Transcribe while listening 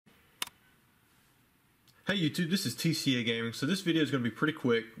Hey YouTube, this is TCA Gaming. So this video is going to be pretty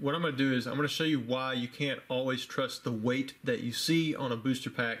quick. What I'm going to do is I'm going to show you why you can't always trust the weight that you see on a booster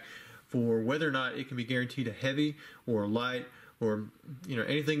pack for whether or not it can be guaranteed a heavy or a light or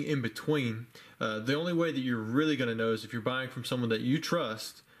anything in between. The only way that you're really going to know is if you're buying from someone that you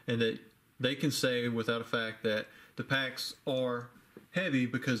trust and that they can say without a fact that the packs are heavy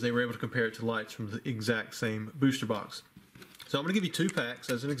because they were able to compare it to lights from the exact same booster box. So I'm going to give you two packs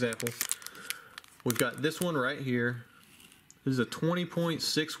as an example. We've got this one right here. This is a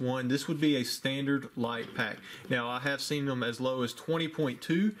 20.61. This would be a standard light pack. Now I have seen them as low as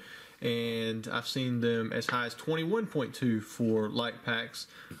 20.2 and I've seen them as high as 21.2 for light packs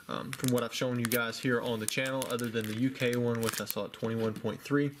from what I've shown you guys here on the channel, other than the UK one, which I saw at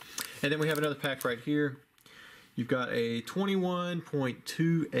 21.3. And then we have another pack right here. You've got a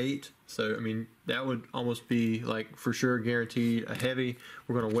 21.28, so I mean that would almost be like for sure guaranteed a heavy.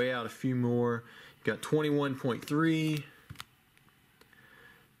 We're going to weigh out a few more. You've got 21.3,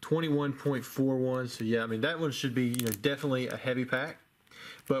 21.41. So yeah, I mean that one should be definitely a heavy pack.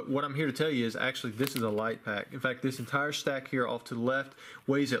 But what I'm here to tell you is actually this is a light pack. In fact, this entire stack here off to the left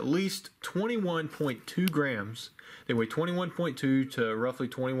weighs at least 21.2 grams. They weigh 21.2 to roughly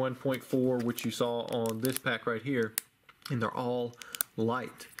 21.4, which you saw on this pack right here, and they're all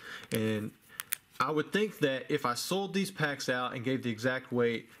light. And I would think that if I sold these packs out and gave the exact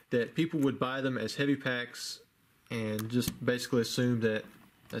weight, that people would buy them as heavy packs and just basically assume that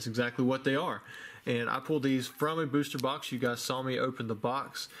that's exactly what they are. And I pulled these from a booster box. You guys saw me open the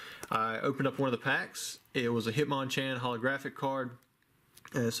box. I opened up one of the packs. It was a Hitmonchan holographic card.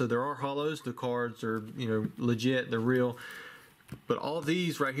 So there are hollows. The cards are legit. They're real. But all of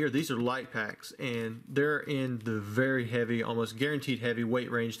these right here, these are light packs, and they're in the very heavy, almost guaranteed heavy weight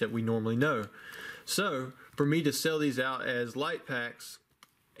range that we normally know. So for me to sell these out as light packs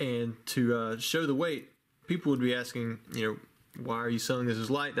and to show the weight, people would be asking, why are you selling this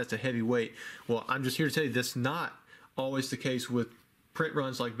as light? That's a heavy weight. Well, I'm just here to tell you that's not always the case with print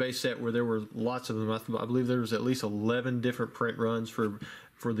runs like base set, where there were lots of them. I believe there was at least 11 different print runs for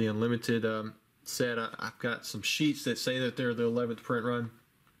the unlimited set. I've got some sheets that say that they're the 11th print run.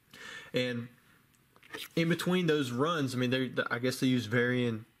 And in between those runs, I mean, I guess they use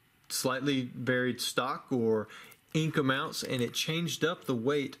slightly varied stock or ink amounts, and it changed up the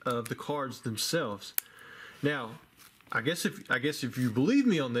weight of the cards themselves. Now, I guess if you believe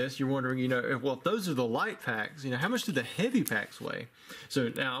me on this, you're wondering, well, if those are the light packs, how much do the heavy packs weigh? So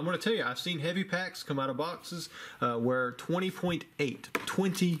now I'm going to tell you, I've seen heavy packs come out of boxes where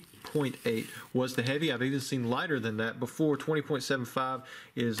 20.8 was the heavy. I've even seen lighter than that before. 20.75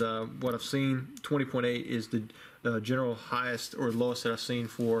 is what I've seen. 20.8 is the general highest or lowest that I've seen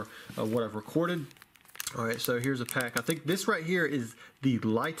for what I've recorded. All right, so here's a pack. I think this right here is the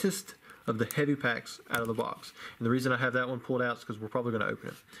lightest of the heavy packs out of the box. And the reason I have that one pulled out is because we're probably going to open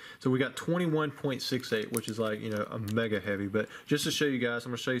it. So we got 21.68, which is like, a mega heavy. But just to show you guys,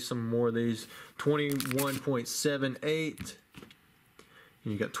 I'm going to show you some more of these. 21.78.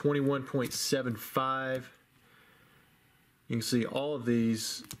 And you got 21.75. You can see all of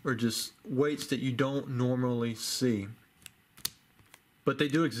these are just weights that you don't normally see. But they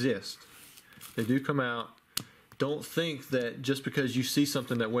do exist. They do come out. Don't think that just because you see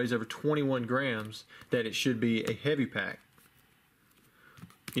something that weighs over 21 grams that it should be a heavy pack.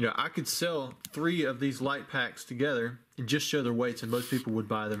 I could sell 3 of these light packs together and just show their weights, and most people would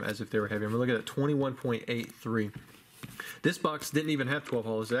buy them as if they were heavy. I'm looking at 21.83. This box didn't even have 12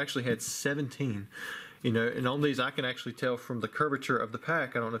 hollows. It actually had 17. And on these I can actually tell from the curvature of the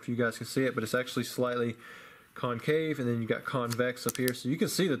pack. I don't know if you guys can see it, but it's actually slightly concave, and then you got convex up here, so you can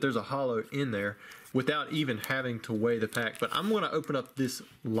see that there's a hollow in there without even having to weigh the pack. But I'm going to open up this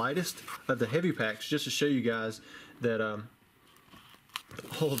lightest of the heavy packs just to show you guys that all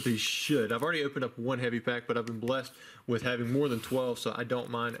of these should. I've already opened up one heavy pack, but I've been blessed with having more than 12, so I don't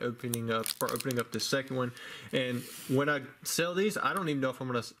mind opening up the second one. And when I sell these, I don't even know if I'm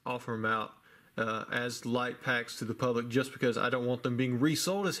going to offer them out as light packs to the public, just because I don't want them being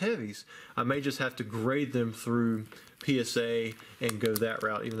resold as heavies. I may just have to grade them through PSA and go that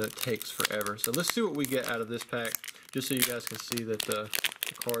route, even though it takes forever. So let's see what we get out of this pack, just so you guys can see that the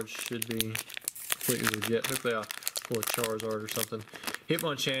cards should be completely legit. Hopefully I'll pull a Charizard or something.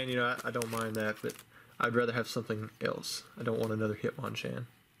 Hitmonchan, I don't mind that, but I'd rather have something else. I don't want another Hitmonchan.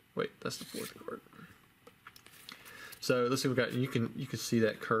 Wait, that's the 4th card. So let's see what we got. You can see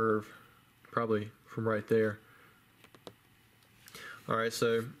that curve probably from right there. All right,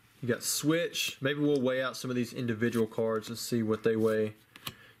 so you got Switch. Maybe we'll weigh out some of these individual cards and see what they weigh.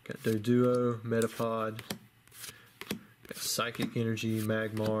 Got Doduo, Metapod, got Psychic Energy,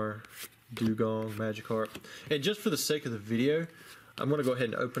 Magmar, Dugong, Magikarp. And just for the sake of the video, I'm going to go ahead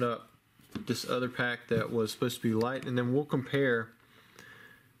and open up this other pack that was supposed to be light, and then we'll compare.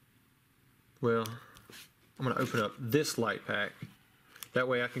 Well, I'm going to open up this light pack. That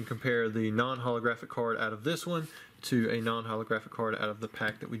way I can compare the non-holographic card out of this one to a non-holographic card out of the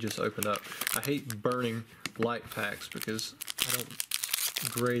pack that we just opened up. I hate burning light packs because I don't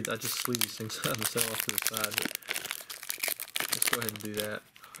grade. I just sleeve these things out and sell off to the side. But let's go ahead and do that.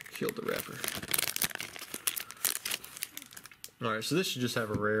 I killed the wrapper. Alright, so this should just have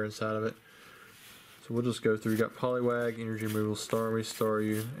a rare inside of it. So we'll just go through. You got Poliwag, Energy Removal, Starmie,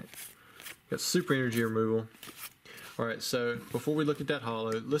 Staryu. Got Super Energy Removal. Alright, so before we look at that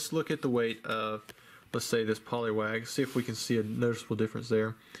holo, let's look at the weight of, let's say, this Poliwag. See if we can see a noticeable difference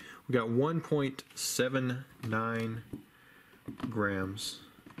there. We got 1.79 grams.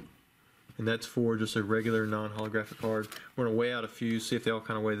 And that's for just a regular non-holographic card. We're going to weigh out a few, see if they all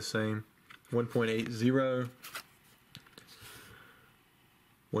kind of weigh the same. 1.80.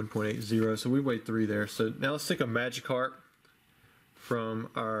 1.80, so we weighed 3 there. So now let's take a Magikarp from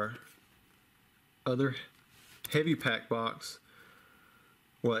our other heavy pack box.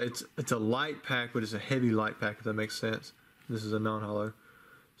 Well, it's a light pack, but it's a heavy light pack, if that makes sense. This is a non-holo.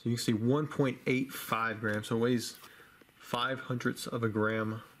 So you can see 1.85 grams, so it weighs 0.05 of a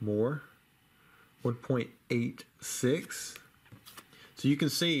gram more. 1.86. So you can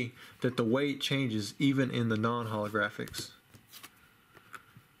see that the weight changes even in the non-holographics.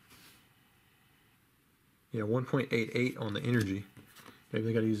 Yeah, 1.88 on the energy. Maybe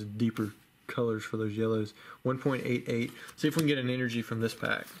they got to use deeper colors for those yellows. 1.88. See if we can get an energy from this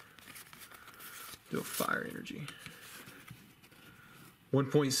pack. Do a fire energy.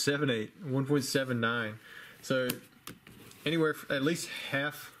 1.78, 1.79. So anywhere at least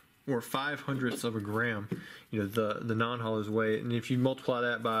half or 0.05 of a gram, you know, the non-holos weigh. And if you multiply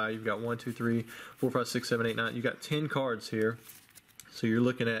that by, you've got 1, 2, 3, 4, 5, 6, 7, 8, 9. You got 10 cards here. So you're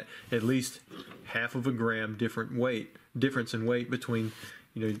looking at least half of a gram difference in weight between,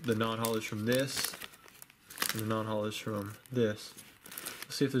 you know, the non-holos from this and the non-holos from this.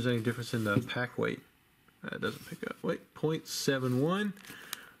 Let's see if there's any difference in the pack weight. It doesn't pick up. Wait, 0.71.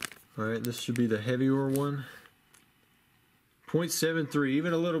 All right, this should be the heavier one. 0.73,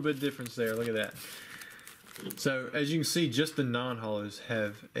 even a little bit difference there. Look at that. So as you can see, just the non-holos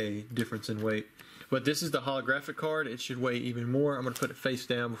have a difference in weight. But this is the holographic card. It should weigh even more. I'm going to put it face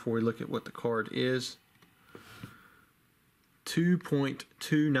down before we look at what the card is.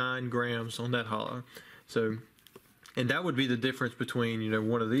 2.29 grams on that holo. So, and that would be the difference between, you know,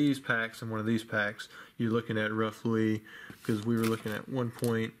 one of these packs and one of these packs. You're looking at roughly, because we were looking at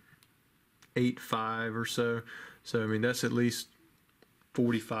 1.85 or so. So, I mean, that's at least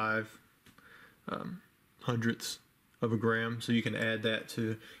 45 hundredths of a gram. So you can add that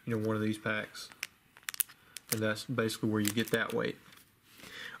to, you know, one of these packs. And that's basically where you get that weight.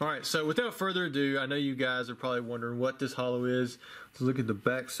 Alright, so without further ado, I know you guys are probably wondering what this holo is. Let's look at the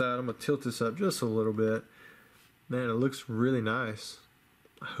back side. I'm going to tilt this up just a little bit. Man, it looks really nice.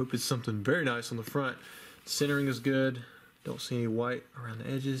 I hope it's something very nice on the front. Centering is good. Don't see any white around the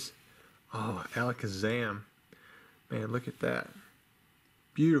edges. Oh, Alakazam. Man, look at that.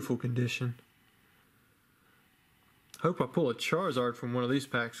 Beautiful condition. Hope I pull a Charizard from one of these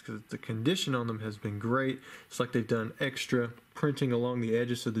packs because the condition on them has been great. It's like they've done extra printing along the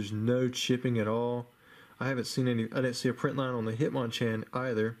edges so there's no chipping at all. I haven't seen any, I didn't see a print line on the Hitmonchan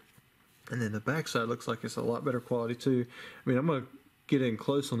either. And then the backside looks like it's a lot better quality too. I mean, I'm going to get in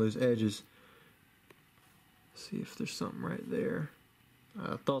close on those edges. See if there's something right there.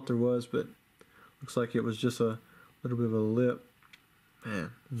 I thought there was, but looks like it was just a little bit of a lip.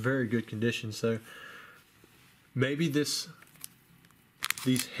 Man, very good condition. So maybe these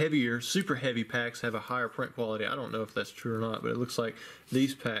heavier, super heavy packs have a higher print quality. I don't know if that's true or not, but it looks like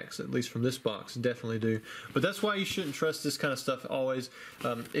these packs, at least from this box, definitely do. But that's why you shouldn't trust this kind of stuff always.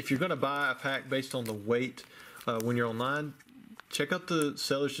 If you're going to buy a pack based on the weight when you're online, check out the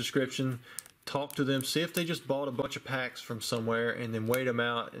seller's description. Talk to them, see if they just bought a bunch of packs from somewhere and then weighed them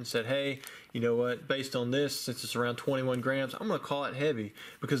out and said, hey, you know what, based on this, since it's around 21 grams, I'm going to call it heavy,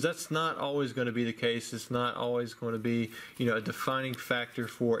 because that's not always going to be the case. It's not always going to be, you know, a defining factor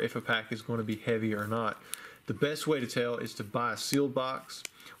for if a pack is going to be heavy or not. The best way to tell is to buy a sealed box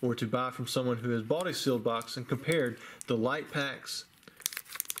or to buy from someone who has bought a sealed box and compared the light packs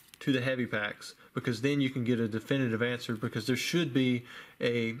to the heavy packs, because then you can get a definitive answer, because there should be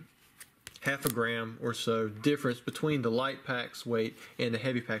a half a gram or so difference between the light pack's weight and the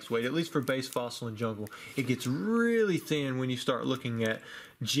heavy pack's weight, at least for base, fossil, and jungle. It gets really thin when you start looking at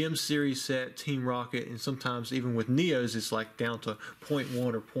Gem Series set, Team Rocket, and sometimes even with Neos, it's like down to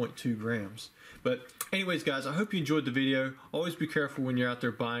 0.1 or 0.2 grams. But anyways, guys, I hope you enjoyed the video. Always be careful when you're out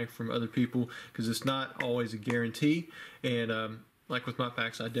there buying from other people, because it's not always a guarantee. And like with my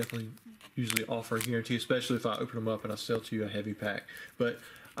packs, I definitely usually offer a guarantee, especially if I open them up and I sell to you a heavy pack. But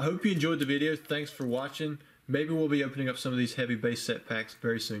I hope you enjoyed the video. Thanks for watching. Maybe we'll be opening up some of these heavy base set packs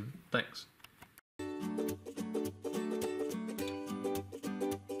very soon. Thanks.